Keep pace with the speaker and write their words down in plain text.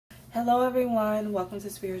Hello everyone, welcome to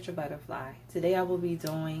Spiritual Butterfly. Today I will be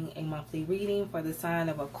doing a monthly reading for the sign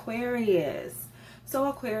of Aquarius. So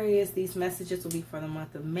Aquarius, these messages will be for the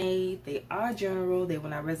month of May. They are general, they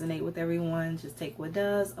will not resonate with everyone. Just take what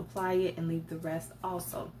does, apply it, and leave the rest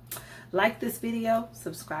also. Like this video,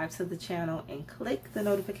 subscribe to the channel, and click the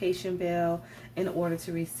notification bell in order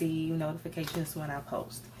to receive notifications when I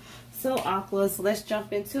post. So Aquas, let's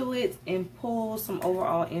jump into it and pull some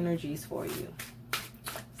overall energies for you.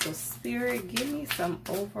 So Spirit, give me some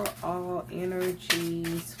overall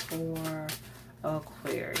energies for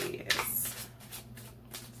Aquarius.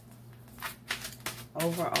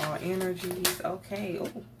 Overall energies. Okay.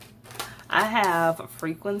 Ooh. I have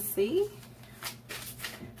frequency.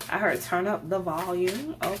 I heard turn up the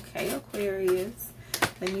volume. Okay, Aquarius.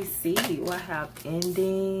 Let me see. I have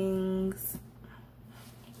endings.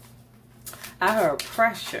 I heard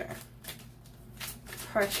pressure.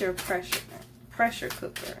 Pressure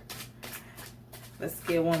cooker. Let's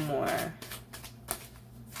get one more.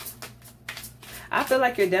 I feel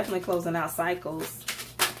like you're definitely closing out cycles.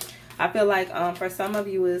 I feel like for some of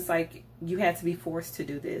you, it's like you had to be forced to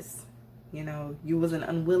do this. You know, you was an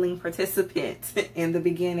unwilling participant in the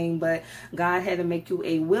beginning, but God had to make you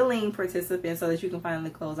a willing participant so that you can finally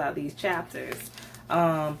close out these chapters.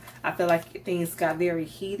 I feel like things got very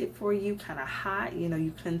heated for you, kind of hot. You know,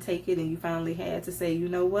 you couldn't take it and you finally had to say, you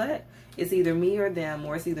know what? It's either me or them,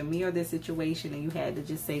 or it's either me or this situation, and you had to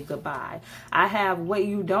just say goodbye. I have what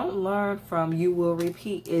you don't learn from, you will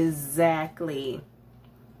repeat. Exactly.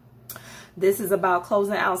 This is about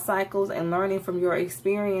closing out cycles and learning from your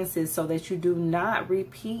experiences so that you do not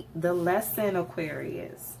repeat the lesson,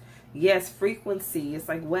 Aquarius. Yes, frequency. It's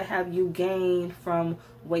like, what have you gained from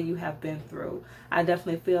what you have been through? I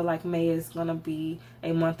definitely feel like May is going to be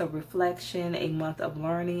a month of reflection, a month of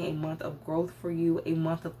learning, a month of growth for you, a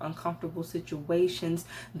month of uncomfortable situations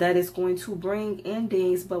that is going to bring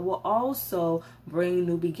endings, but will also bring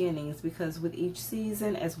new beginnings, because with each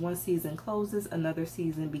season, as one season closes, another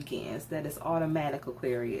season begins. That is automatic,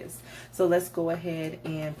 Aquarius. So let's go ahead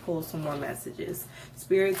and pull some more messages.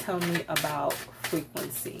 Spirit, tell me about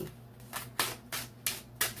frequency.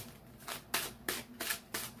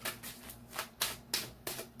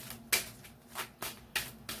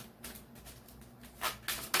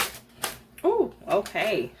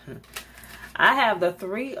 Okay, I have the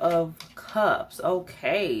Three of Cups.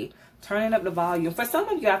 Okay, turning up the volume. For some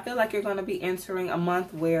of you, I feel like you're going to be entering a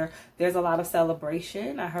month where there's a lot of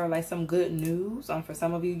celebration. I heard like some good news. For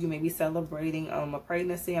some of you, you may be celebrating a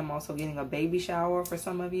pregnancy. I'm also getting a baby shower for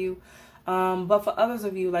some of you. But for others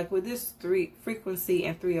of you, like with this frequency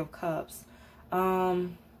and Three of Cups,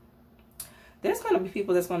 there's going to be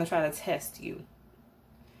people that's going to try to test you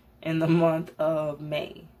in the month of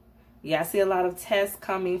May. Yeah, I see a lot of tests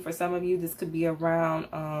coming. For some of you, this could be around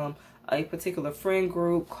a particular friend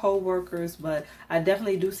group, co-workers, but I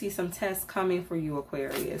definitely do see some tests coming for you,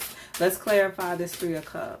 Aquarius. Let's clarify this Three of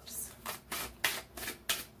Cups.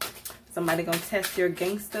 Somebody gonna test your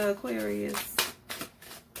gangster, Aquarius.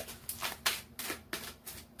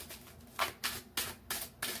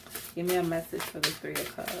 Give me a message for the Three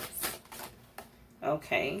of Cups.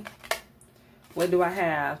 Okay. What do I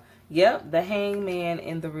have? Yep, the Hangman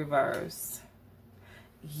in the reverse.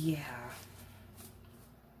 Yeah.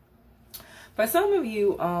 For some of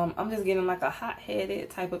you, I'm just getting like a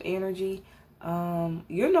hot-headed type of energy.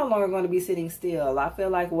 You're no longer going to be sitting still. I feel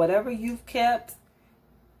like whatever you've kept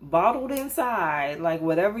bottled inside, like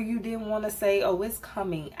whatever you didn't want to say, oh, it's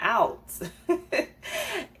coming out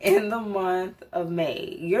in the month of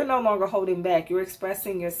May. You're no longer holding back. You're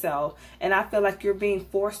expressing yourself. And I feel like you're being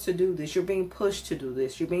forced to do this. You're being pushed to do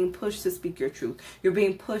this. You're being pushed to speak your truth. You're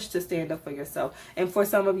being pushed to stand up for yourself. And for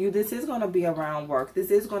some of you, this is going to be around work. This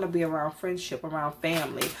is going to be around friendship, around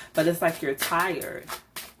family. But it's like you're tired.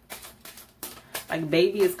 Like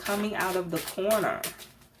baby is coming out of the corner.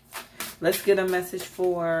 Let's get a message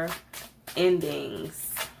for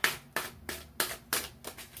endings.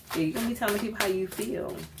 Yeah, you're going to be telling people how you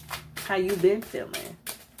feel. How you been feeling.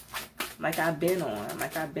 Like I've been on.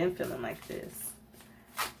 Like I've been feeling like this.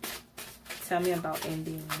 Tell me about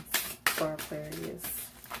endings for Aquarius.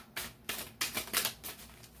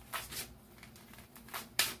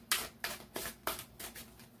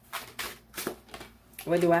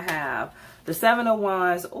 What do I have? The Seven of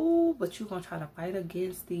Wands. Oh, but you're going to try to fight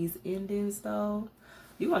against these endings, though.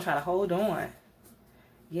 You're going to try to hold on.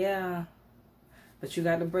 Yeah. But you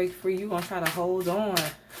got to break free. You're going to try to hold on.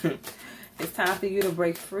 It's time for you to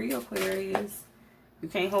break free, Aquarius. You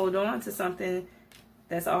can't hold on to something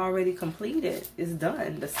that's already completed. It's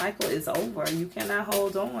done. The cycle is over. You cannot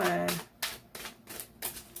hold on.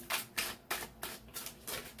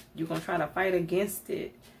 You're going to try to fight against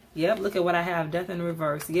it. Yep, look at what I have. Death in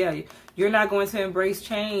reverse. Yeah, you're not going to embrace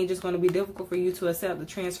change. It's going to be difficult for you to accept the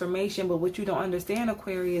transformation. But what you don't understand,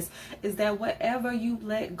 Aquarius, is that whatever you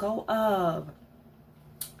let go of,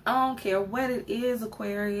 I don't care what it is,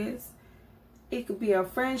 Aquarius. It could be a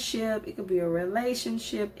friendship. It could be a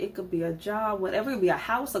relationship. It could be a job. Whatever. It could be a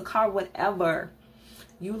house, a car, whatever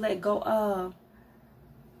you let go of.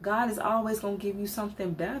 God is always going to give you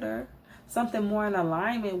something better. Something more in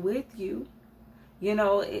alignment with you. You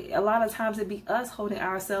know, a lot of times it be us holding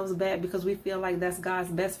ourselves back because we feel like that's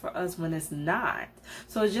God's best for us when it's not.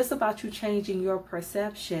 So it's just about you changing your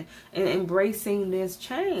perception and embracing this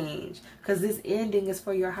change, because this ending is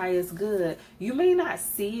for your highest good. You may not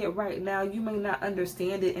see it right now. You may not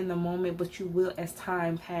understand it in the moment, but you will as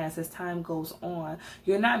time passes, as time goes on.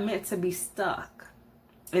 You're not meant to be stuck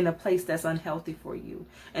in a place that's unhealthy for you,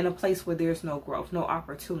 in a place where there's no growth, no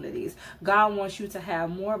opportunities. God wants you to have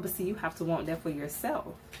more, but see, you have to want that for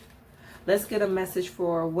yourself. Let's get a message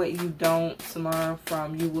for what you don't learn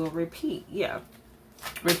from, you will repeat. Yeah,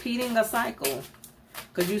 repeating a cycle,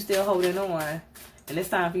 because you still holding on, and it's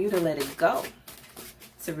time for you to let it go,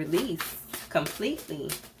 to release completely.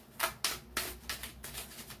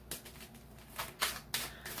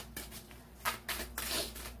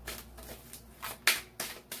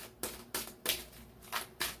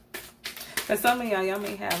 For some of y'all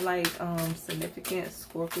may have like significant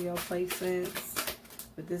Scorpio placements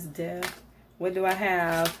with this death. What do I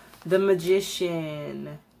have? The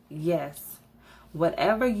Magician. Yes.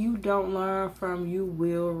 Whatever you don't learn from, you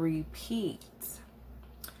will repeat.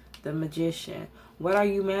 The Magician. What are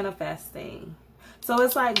you manifesting? So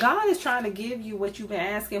it's like God is trying to give you what you've been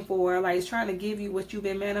asking for. Like, He's trying to give you what you've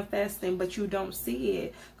been manifesting, but you don't see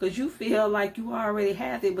it. Because you feel like you already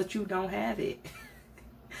have it, but you don't have it.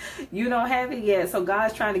 You don't have it yet. So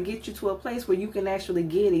God's trying to get you to a place where you can actually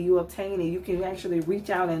get it. You obtain it. You can actually reach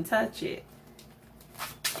out and touch it.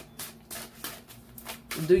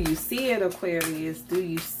 Do you see it, Aquarius? Do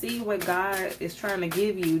you see what God is trying to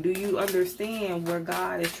give you? Do you understand where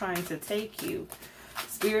God is trying to take you?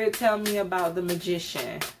 Spirit, tell me about the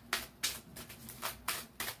Magician.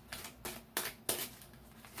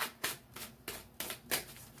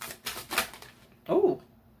 Oh.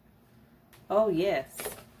 Oh, yes.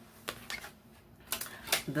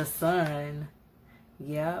 The Sun.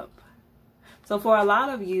 Yep. So for a lot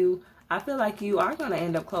of you, I feel like you are going to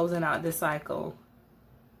end up closing out this cycle.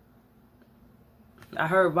 I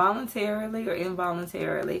heard voluntarily or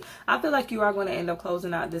involuntarily. I feel like you are going to end up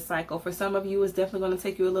closing out this cycle. For some of you, it's definitely going to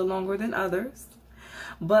take you a little longer than others.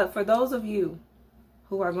 But for those of you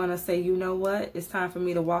who are going to say, you know what, it's time for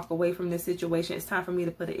me to walk away from this situation. It's time for me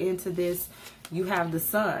to put an end to this. You have the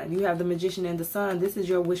Sun. You have the Magician and the Sun. This is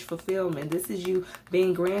your wish fulfillment. This is you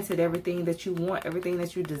being granted everything that you want, everything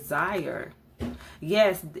that you desire.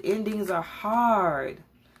 Yes, the endings are hard.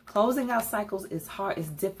 Closing out cycles is hard. It's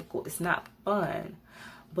difficult. It's not fun.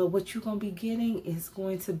 But what you're going to be getting is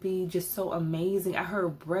going to be just so amazing. I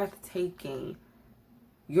heard breathtaking.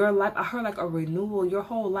 Your life, I heard like a renewal. Your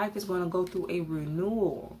whole life is going to go through a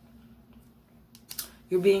renewal.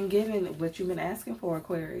 You're being given what you've been asking for,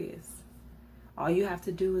 Aquarius. All you have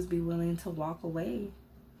to do is be willing to walk away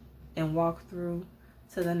and walk through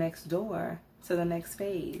to the next door, to the next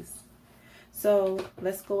phase. So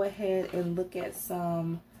let's go ahead and look at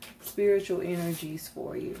some spiritual energies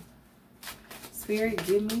for you. Spirit,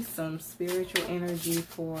 give me some spiritual energy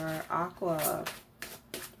for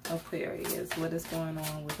Aquarius. What is going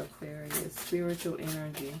on with Aquarius? Spiritual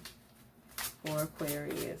energy for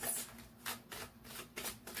Aquarius.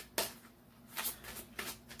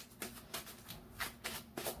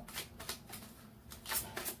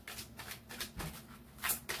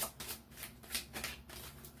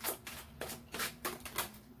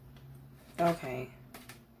 Okay.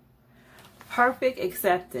 Perfect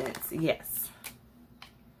acceptance. Yes.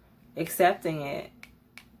 Accepting it.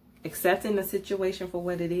 Accepting the situation for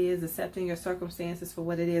what it is. Accepting your circumstances for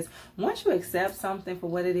what it is. Once you accept something for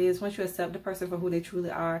what it is, once you accept the person for who they truly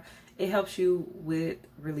are, it helps you with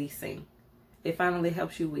releasing. It finally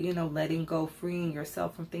helps you with, you know, letting go, freeing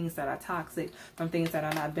yourself from things that are toxic, from things that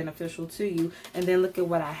are not beneficial to you. And then look at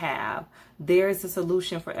what I have. There is a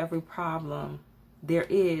solution for every problem. There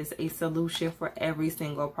is a solution for every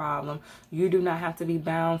single problem. You do not have to be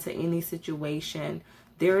bound to any situation.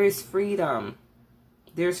 There is freedom.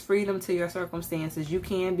 There's freedom to your circumstances. You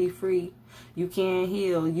can be free. You can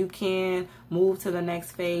heal. You can move to the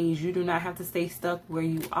next phase. You do not have to stay stuck where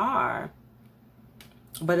you are.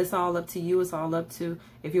 But it's all up to you. It's all up to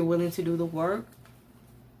if you're willing to do the work.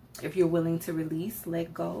 If you're willing to release,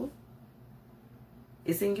 let go.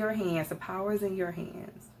 It's in your hands. The power is in your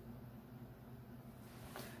hands.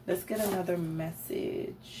 Let's get another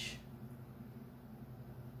message.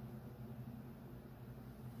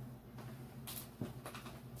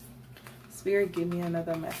 Spirit, give me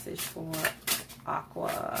another message for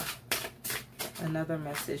Aqua. Another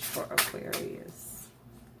message for Aquarius.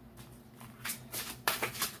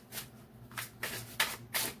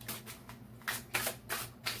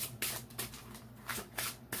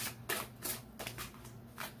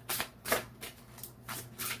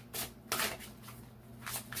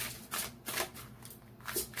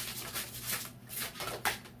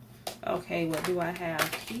 Okay, what do I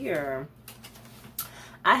have here?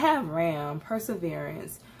 I have Ram,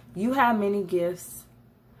 perseverance. You have many gifts.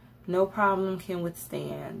 No problem can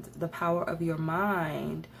withstand the power of your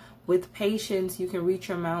mind. With patience, you can reach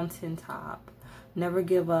your mountaintop. Never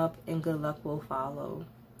give up and good luck will follow.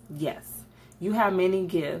 Yes, you have many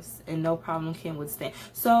gifts and no problem can withstand.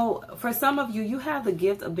 So for some of you, you have the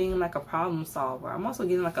gift of being like a problem solver. I'm also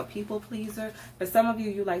getting like a people pleaser. For some of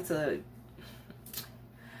you, you like to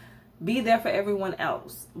be there for everyone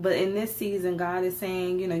else. But in this season, God is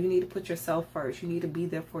saying, you know, you need to put yourself first. You need to be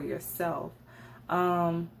there for yourself.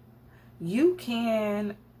 You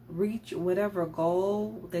can reach whatever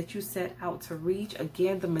goal that you set out to reach.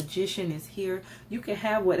 Again, the magician is here. You can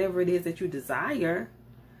have whatever it is that you desire,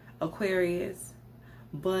 Aquarius,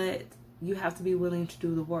 but you have to be willing to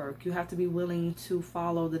do the work. You have to be willing to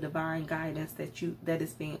follow the divine guidance that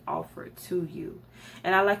is being offered to you.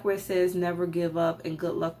 And I like where it says never give up and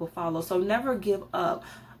good luck will follow. So never give up.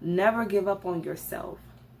 Never give up on yourself.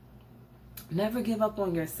 Never give up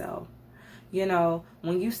on yourself. You know,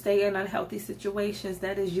 when you stay in unhealthy situations,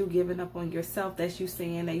 that is you giving up on yourself. That's you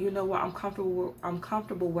saying that, you know what, I'm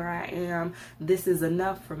comfortable where I am. This is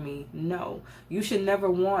enough for me. No, you should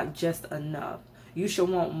never want just enough. You should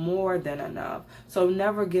want more than enough. So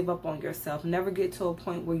never give up on yourself. Never get to a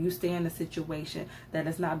point where you stay in a situation that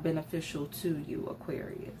is not beneficial to you,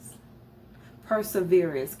 Aquarius.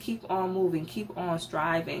 Perseverance. Keep on moving. Keep on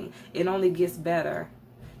striving. It only gets better.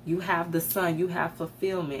 You have the sun. You have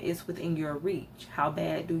fulfillment. It's within your reach. How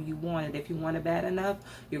bad do you want it? If you want it bad enough,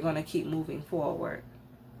 you're going to keep moving forward.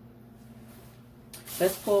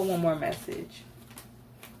 Let's pull one more message.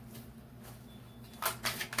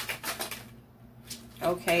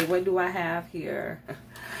 Okay, what do I have here?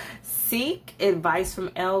 Seek advice from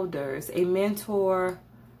elders. A mentor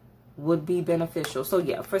would be beneficial. So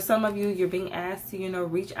yeah, for some of you, you're being asked to, you know,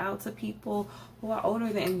 reach out to people who are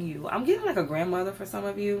older than you. I'm getting like a grandmother for some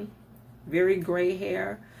of you. Very gray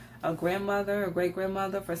hair. A grandmother, a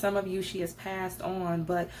great-grandmother. For some of you, she has passed on.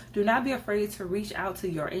 But do not be afraid to reach out to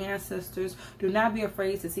your ancestors. Do not be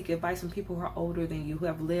afraid to seek advice from people who are older than you, who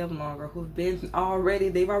have lived longer, who've been already,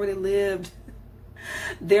 they've already lived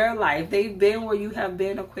their life. They've been where you have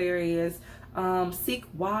been, Aquarius. Seek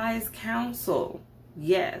wise counsel.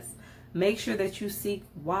 Yes. Make sure that you seek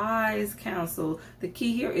wise counsel. The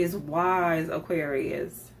key here is wise,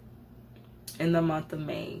 Aquarius, in the month of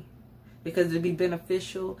May. Because it'll be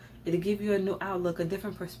beneficial. It'll give you a new outlook, a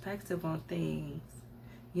different perspective on things.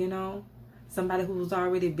 You know? Somebody who's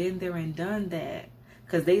already been there and done that.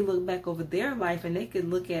 Because they look back over their life and they could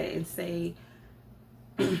look at it and say,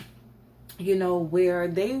 you know, where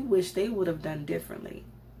they wish they would have done differently.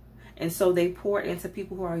 And so they pour into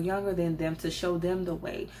people who are younger than them to show them the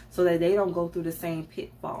way so that they don't go through the same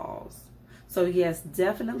pitfalls. So yes,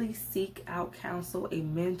 definitely seek out counsel, a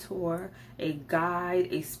mentor, a guide,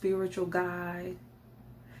 a spiritual guide.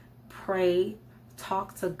 Pray,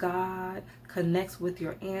 talk to God, connect with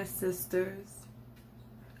your ancestors,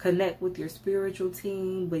 connect with your spiritual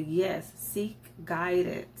team. But yes, seek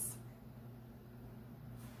guidance.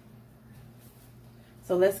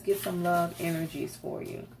 So let's get some love energies for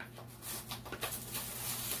you.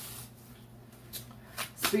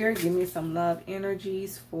 Spirit, give me some love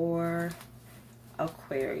energies for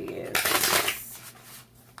Aquarius.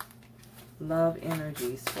 Love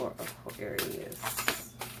energies for Aquarius.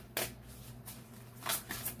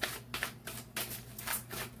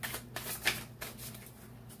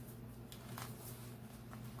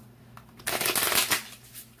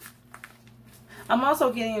 I'm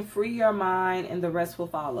also getting free your mind and the rest will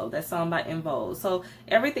follow. That's song by Invoke. So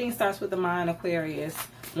everything starts with the mind, Aquarius.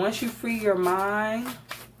 Once you free your mind,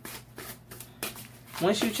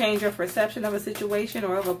 once you change your perception of a situation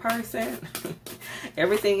or of a person,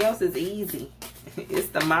 everything else is easy. It's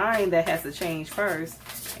the mind that has to change first,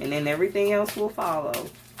 and then everything else will follow.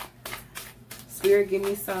 Spirit, give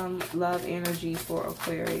me some love energy for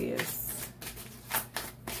Aquarius.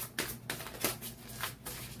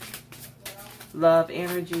 Love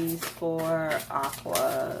energies for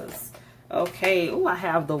Aquas. Okay. Oh, I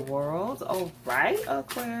have the World. All right,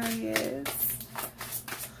 Aquarius.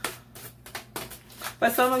 For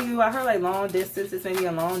some of you, I heard like long distance. It's maybe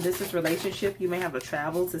a long distance relationship. You may have to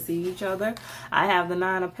travel to see each other. I have the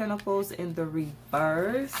 9 of Pentacles in the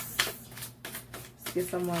reverse. Let's get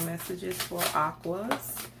some more messages for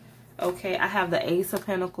Aquas. Okay, I have the Ace of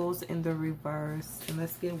Pentacles in the reverse. And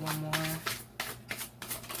let's get one more.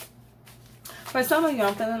 For some of you,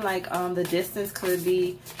 I'm feeling like the distance could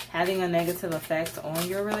be having a negative effect on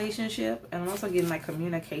your relationship. And I'm also getting like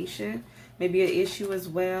communication. Maybe an issue as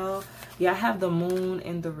well. Yeah, I have the Moon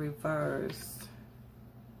in the reverse.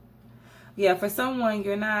 Yeah, for someone,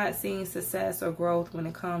 you're not seeing success or growth when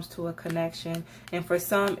it comes to a connection. And for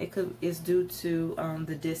some, it's due to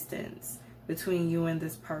the distance between you and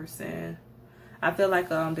this person. I feel like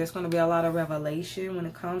there's going to be a lot of revelation when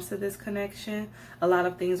it comes to this connection. A lot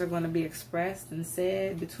of things are going to be expressed and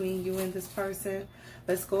said between you and this person.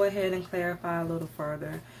 Let's go ahead and clarify a little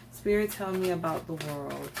further. Spirit, tell me about the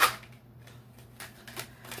world.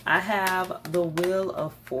 I have the Wheel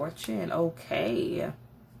of Fortune. Okay.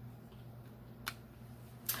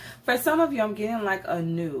 For some of you, I'm getting like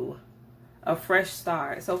a fresh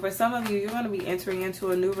start. So for some of you, you're going to be entering into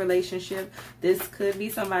a new relationship. This could be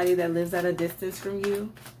somebody that lives at a distance from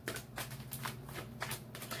you.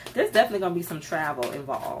 There's definitely going to be some travel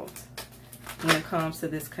involved when it comes to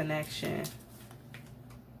this connection.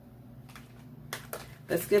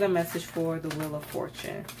 Let's get a message for the Wheel of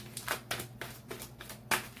Fortune.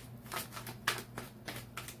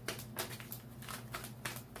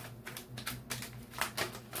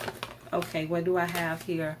 Okay, what do I have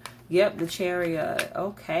here? Yep, the Chariot.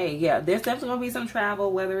 Okay, yeah, there's definitely going to be some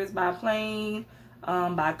travel, whether it's by plane,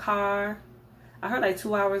 by car. I heard like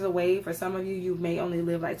 2 hours away. For some of you, you may only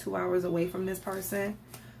live like 2 hours away from this person.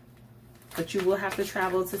 But you will have to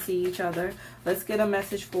travel to see each other. Let's get a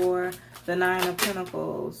message for the 9 of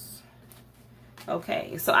Pentacles.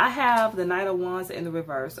 Okay, so I have the Knight of Wands in the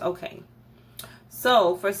reverse. Okay.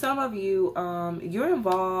 So for some of you, you're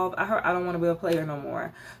involved. I don't want to be a player no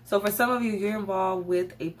more. So for some of you, you're involved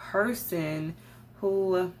with a person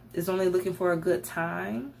who is only looking for a good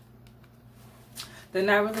time. They're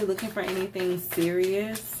not really looking for anything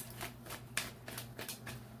serious.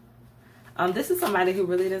 This is somebody who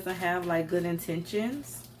really doesn't have like good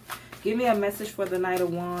intentions. Give me a message for the Knight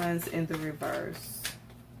of Wands in the reverse.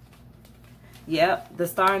 Yep, the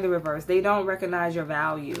Star in the reverse. They don't recognize your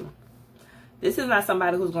value. This is not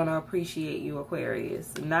somebody who's going to appreciate you,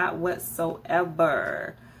 Aquarius. Not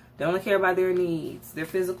whatsoever. They only care about their needs, their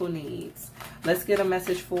physical needs. Let's get a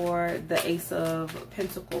message for the Ace of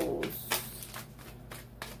Pentacles.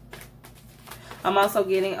 I'm also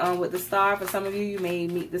getting with the Star. For some of you, you may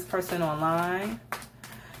meet this person online.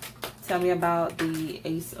 Tell me about the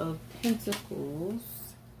Ace of Pentacles.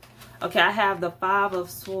 Okay, I have the 5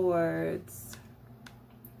 of Swords.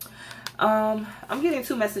 I'm getting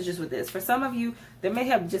 2 messages with this. For some of you, there may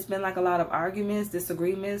have just been like a lot of arguments,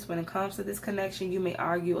 disagreements when it comes to this connection. You may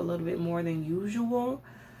argue a little bit more than usual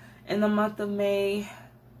in the month of May,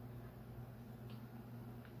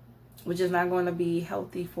 which is not going to be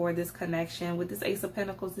healthy for this connection. With this Ace of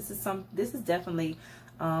Pentacles, this is definitely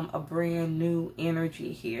a brand new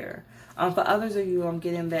energy here. For others of you, I'm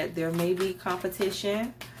getting that there may be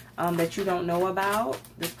competition that you don't know about.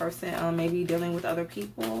 This person may be dealing with other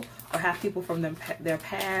people or have people from their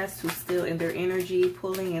past who's still in their energy,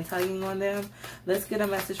 pulling and tugging on them. Let's get a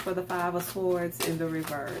message for the 5 of Swords in the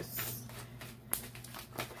reverse.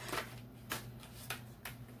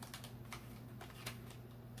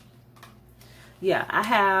 Yeah, I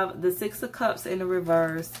have the 6 of Cups in the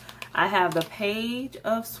reverse. I have the Page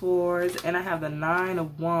of Swords, and I have the 9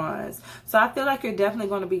 of Wands. So I feel like you're definitely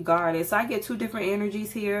going to be guarded. So I get 2 different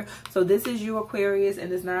energies here. So this is you, Aquarius, and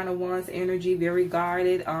this 9 of Wands energy, very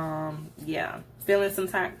guarded. Yeah, feeling some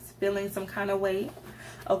kind of way,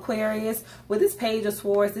 Aquarius. With this Page of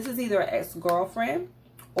Swords, this is either an ex-girlfriend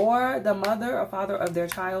or the mother or father of their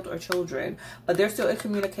child or children, but they're still in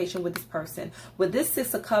communication with this person. With this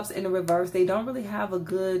 6 of Cups in the reverse, they don't really have a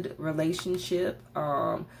good relationship.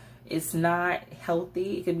 It's not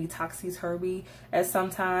healthy. It can be topsy-turvy at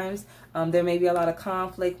sometimes. There may be a lot of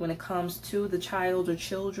conflict when it comes to the child or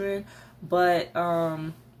children, but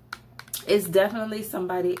it's definitely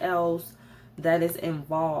somebody else that is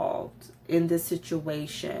involved in this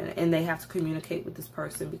situation, and they have to communicate with this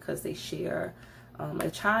person because they share a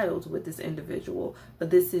child with this individual.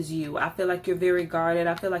 But this is you. I feel like you're very guarded.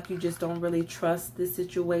 I feel like you just don't really trust this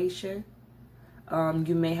situation.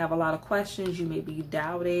 You may have a lot of questions. You may be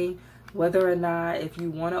doubting whether or not if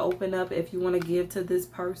you want to open up, if you want to give to this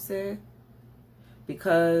person,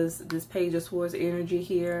 because this Page of Swords energy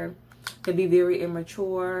here can be very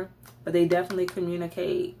immature, but they definitely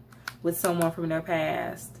communicate with someone from their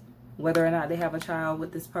past. whether or not they have a child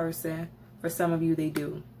with this person. For some of you, they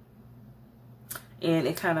do. And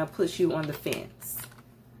it kind of puts you on the fence.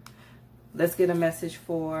 Let's get a message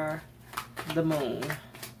for the moon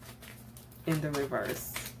in the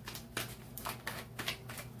reverse.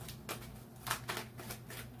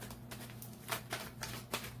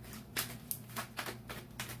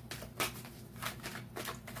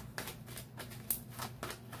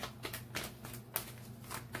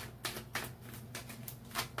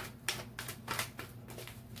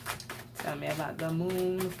 Tell me about the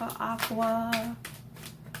moon for Aqua.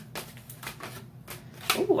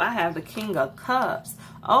 Ooh, I have the King of Cups.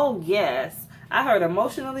 Oh, yes. I heard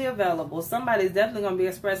emotionally available. Somebody's definitely going to be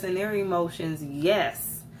expressing their emotions.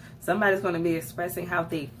 Yes. Somebody's going to be expressing how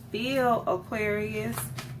they feel, Aquarius.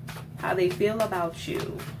 How they feel about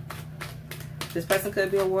you. This person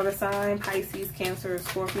could be a water sign, Pisces, Cancer,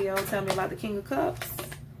 Scorpio. Tell me about the King of Cups.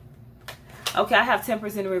 Okay, I have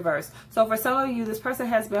Temperance in reverse. So for some of you, this person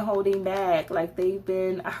has been holding back. Like they've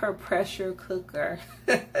been her pressure cooker.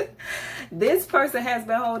 This person has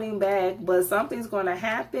been holding back, but something's going to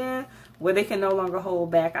happen where they can no longer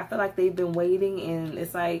hold back. I feel like they've been waiting and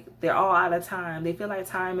it's like they're all out of time. They feel like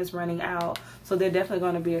time is running out. So they're definitely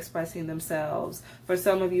going to be expressing themselves. For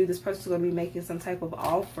some of you, this person's going to be making some type of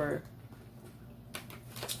offer.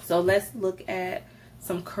 So let's look at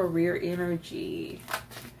some career energy.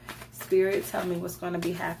 Spirit, tell me what's going to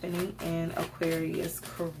be happening in Aquarius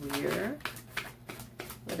career.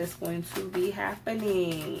 What is going to be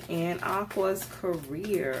happening in Aqua's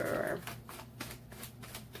career?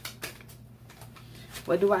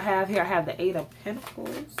 What do I have here? I have the 8 of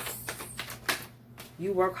Pentacles.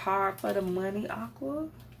 You work hard for the money, Aqua.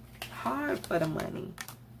 Hard for the money.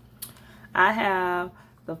 I have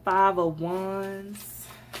the 5 of Wands.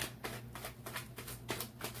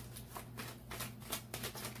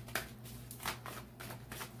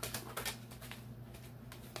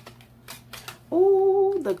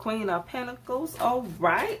 Ooh, the Queen of Pentacles. All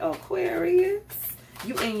right, Aquarius.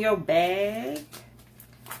 You in your bag.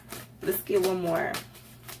 Let's get one more.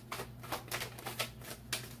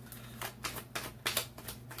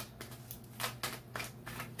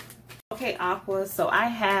 Okay, Aqua, so I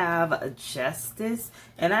have Justice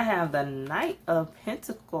and I have the Knight of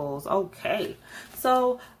Pentacles. Okay,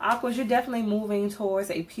 so Aqua, you're definitely moving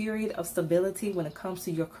towards a period of stability when it comes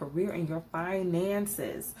to your career and your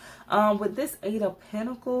finances. With this 8 of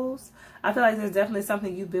Pentacles, I feel like there's definitely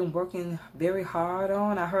something you've been working very hard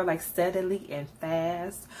on. I heard like steadily and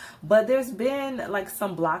fast, but there's been like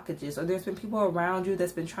some blockages, or there's been people around you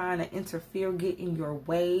that's been trying to interfere, get in your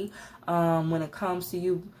way when it comes to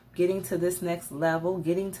you getting to this next level,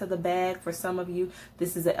 getting to the bag. For some of you,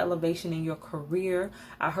 this is an elevation in your career.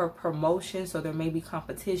 I heard promotion, so there may be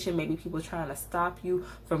competition, maybe people trying to stop you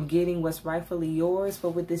from getting what's rightfully yours. But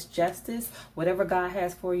with this Justice, whatever God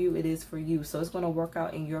has for you, it is for you. So it's going to work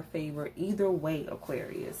out in your favor either way,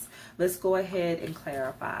 Aquarius. Let's go ahead and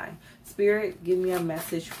clarify. Spirit, give me a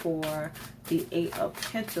message for the 8 of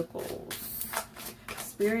Pentacles.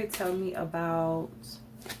 Spirit, tell me about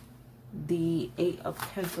the 8 of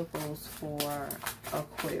Pentacles for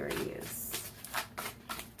Aquarius.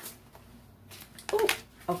 Ooh,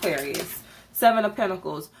 Aquarius. 7 of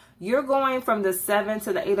Pentacles. You're going from the 7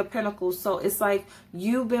 to the 8 of Pentacles. So it's like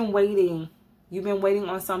you've been waiting. You've been waiting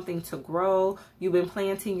on something to grow. You've been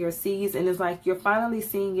planting your seeds. And it's like you're finally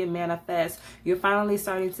seeing it manifest. You're finally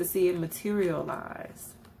starting to see it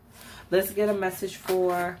materialize. Let's get a message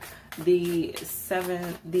for the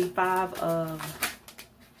 5 of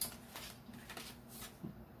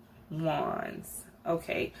Wands.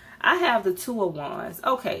 Okay, I have the 2 of Wands.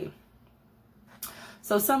 Okay,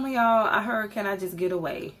 so some of y'all, I heard, can I just get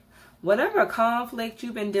away? Whatever conflict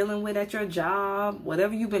you've been dealing with at your job,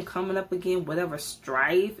 whatever you've been coming up against, whatever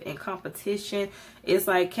strife and competition, it's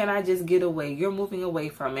like, can I just get away? You're moving away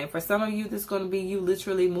from it. For some of you, this is going to be you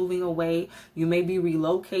literally moving away. You may be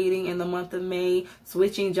relocating in the month of May,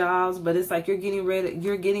 switching jobs, but it's like you're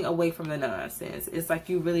getting away from the nonsense. It's like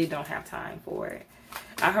you really don't have time for it.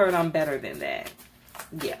 I heard I'm better than that.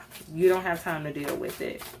 Yeah, you don't have time to deal with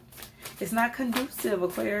it. It's not conducive,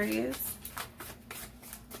 Aquarius.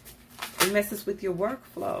 It messes with your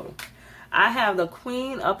workflow. I have the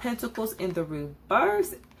Queen of Pentacles in the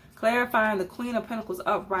reverse, clarifying the Queen of Pentacles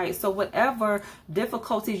upright. So whatever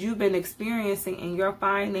difficulties you've been experiencing in your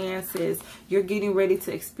finances, you're getting ready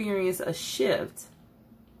to experience a shift,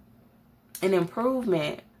 an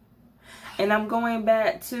improvement. And I'm going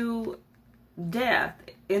back to Death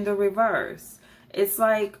in the reverse. It's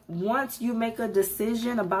like once you make a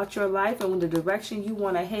decision about your life and the direction you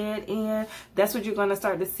want to head in, that's what you're going to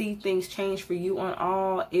start to see things change for you on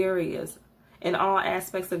all areas. in all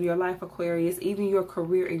aspects of your life, Aquarius, even your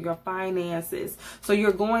career and your finances. So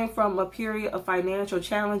you're going from a period of financial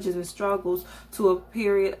challenges and struggles to a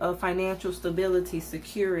period of financial stability,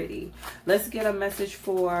 security. Let's get a message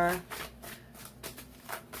for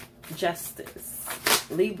justice.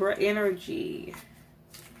 Libra energy.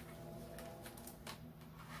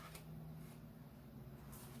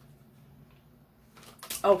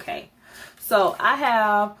 Okay, so I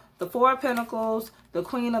have the Four of Pentacles, the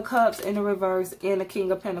Queen of Cups in the reverse, and the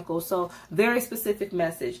King of Pentacles. So very specific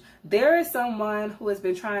message. There is someone who has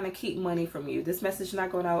been trying to keep money from you. This message is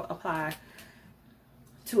not going to apply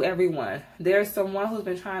to everyone. There's someone who's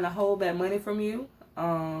been trying to hold that money from you.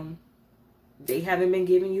 They haven't been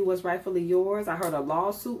giving you what's rightfully yours. I heard a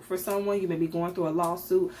lawsuit for someone. You may be going through a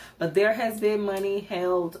lawsuit, but there has been money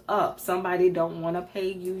held up. Somebody don't want to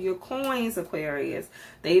pay you your coins, Aquarius.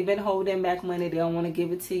 They've been holding back money. They don't want to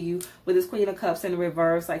give it to you. With this Queen of Cups in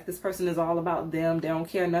reverse, like this person is all about them. They don't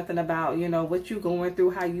care nothing about, you know, what you're going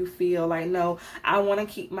through, how you feel. Like, no, I want to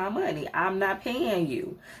keep my money. I'm not paying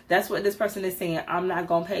you. That's what this person is saying. I'm not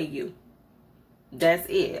going to pay you. That's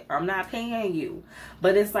it. I'm not paying you.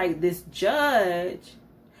 But it's like this judge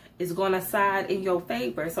is going to side in your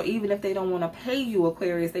favor. So even if they don't want to pay you,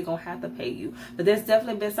 Aquarius, they're going to have to pay you. But there's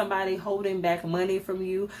definitely been somebody holding back money from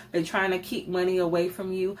you. They're trying to keep money away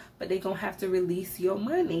from you. But they're going to have to release your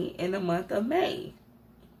money in the month of May.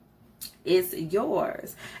 It's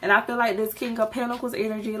yours. And I feel like this King of Pentacles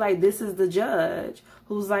energy, like this is the judge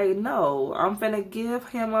who's like, no, I'm finna give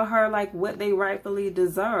him or her like what they rightfully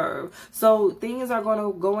deserve. So things are going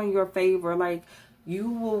to go in your favor. Like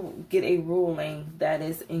you will get a ruling that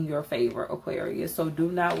is in your favor, Aquarius. So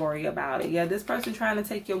do not worry about it. Yeah, this person trying to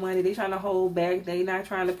take your money, they trying to hold back. They not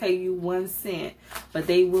trying to pay you 1 cent, but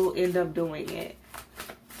they will end up doing it.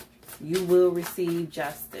 You will receive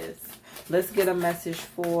justice. Let's get a message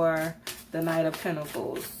for the Knight of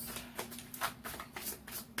Pentacles.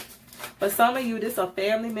 For some of you, this is a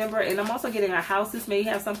family member. And I'm also getting a house. This may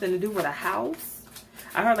have something to do with a house.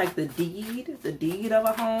 I heard like the deed of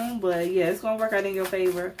a home. But yeah, it's going to work out in your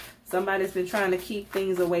favor. Somebody's been trying to keep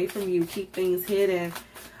things away from you. Keep things hidden.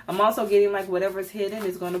 I'm also getting like whatever's hidden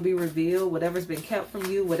is going to be revealed. Whatever's been kept from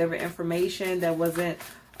you. Whatever information that wasn't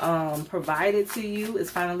provided to you is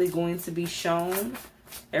finally going to be shown.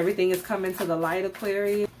 Everything is coming to the light,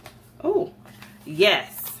 Aquarius. Oh,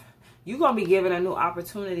 yes. You're going to be given a new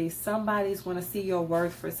opportunity. Somebody's going to see your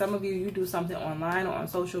worth. For some of you, you do something online or on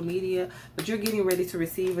social media, but you're getting ready to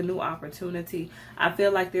receive a new opportunity. I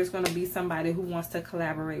feel like there's going to be somebody who wants to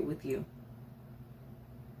collaborate with you.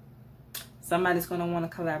 Somebody's going to want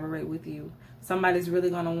to collaborate with you. Somebody's really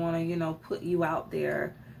going to want to, you know, put you out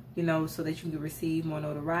there, you know, so that you can receive more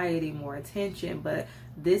notoriety, more attention. But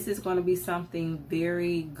this is going to be something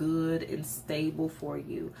very good and stable for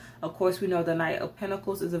you. Of course, we know the Knight of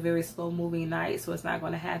Pentacles is a very slow-moving knight, so it's not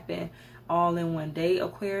going to happen all in one day,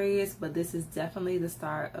 Aquarius. But this is definitely the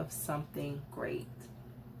start of something great.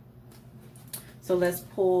 So let's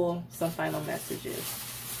pull some final messages.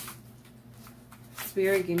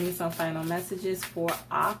 Spirit, give me some final messages for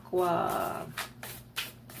Aqua.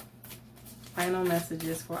 Final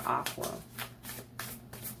messages for Aqua.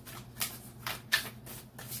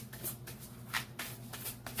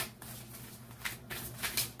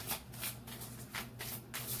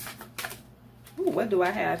 Ooh, what do I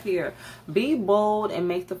have here? Be bold and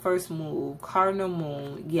make the first move. Cardinal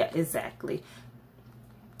Moon. Yeah, exactly.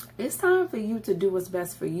 It's time for you to do what's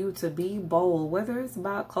best for you, to be bold, whether it's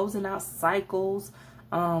about closing out cycles,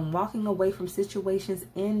 walking away from situations,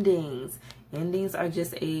 endings. Endings are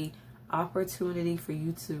just a opportunity for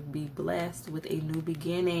you to be blessed with a new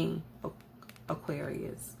beginning,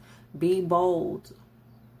 Aquarius. Be bold.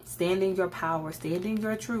 Stand in your power. Stand in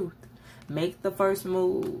your truth. Make the first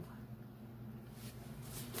move.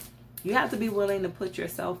 You have to be willing to put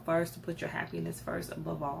yourself first, to put your happiness first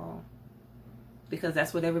above all. Because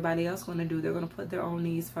that's what everybody else is going to do. They're going to put their own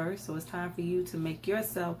needs first. So it's time for you to make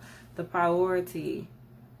yourself the priority.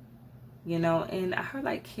 You know, and I heard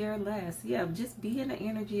like care less. Yeah, just be in the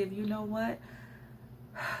energy of, you know what?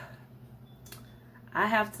 I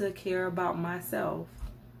have to care about myself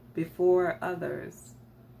before others.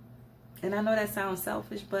 And I know that sounds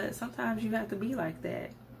selfish, but sometimes you have to be like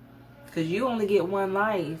that. Because you only get one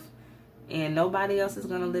life and nobody else is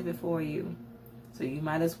going to live it for you. So you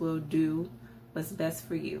might as well do what's best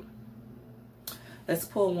for you. Let's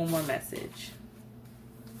pull one more message.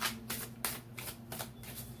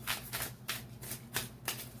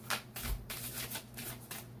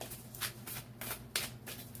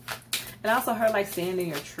 And I also heard like stand in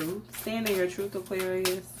your truth. Stand in your truth,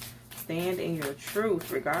 Aquarius. Stand in your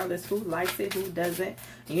truth, regardless who likes it, who doesn't.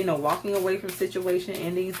 You know, walking away from situation,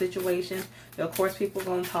 ending situations. Of course, people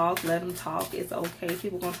going to talk. Let them talk. It's okay.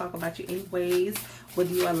 People going to talk about you anyways.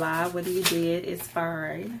 Whether you're alive, whether you dead, it's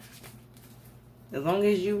fine. As long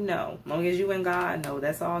as you know. As long as you and God know.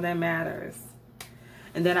 That's all that matters.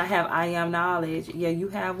 And then I have I am knowledge. Yeah, you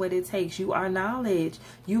have what it takes. You are knowledge.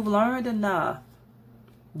 You've learned enough.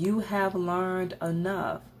 You have learned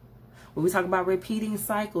enough. When we talk about repeating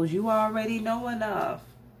cycles, you already know enough.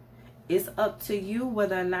 It's up to you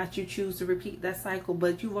whether or not you choose to repeat that cycle,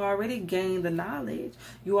 but you've already gained the knowledge.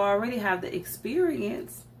 You already have the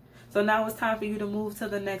experience. So now it's time for you to move to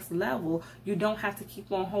the next level. You don't have to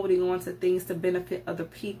keep on holding on to things to benefit other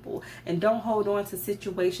people. And don't hold on to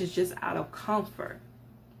situations just out of comfort.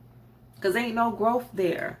 Because ain't no growth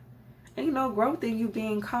there. Ain't no growth in you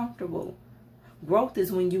being comfortable. Growth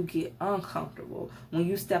is when you get uncomfortable, when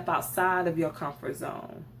you step outside of your comfort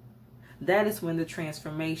zone. That is when the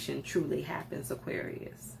transformation truly happens,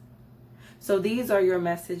 Aquarius. So these are your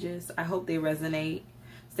messages. I hope they resonate.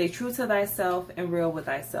 Stay true to thyself and real with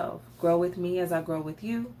thyself. Grow with me as I grow with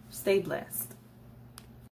you. Stay blessed.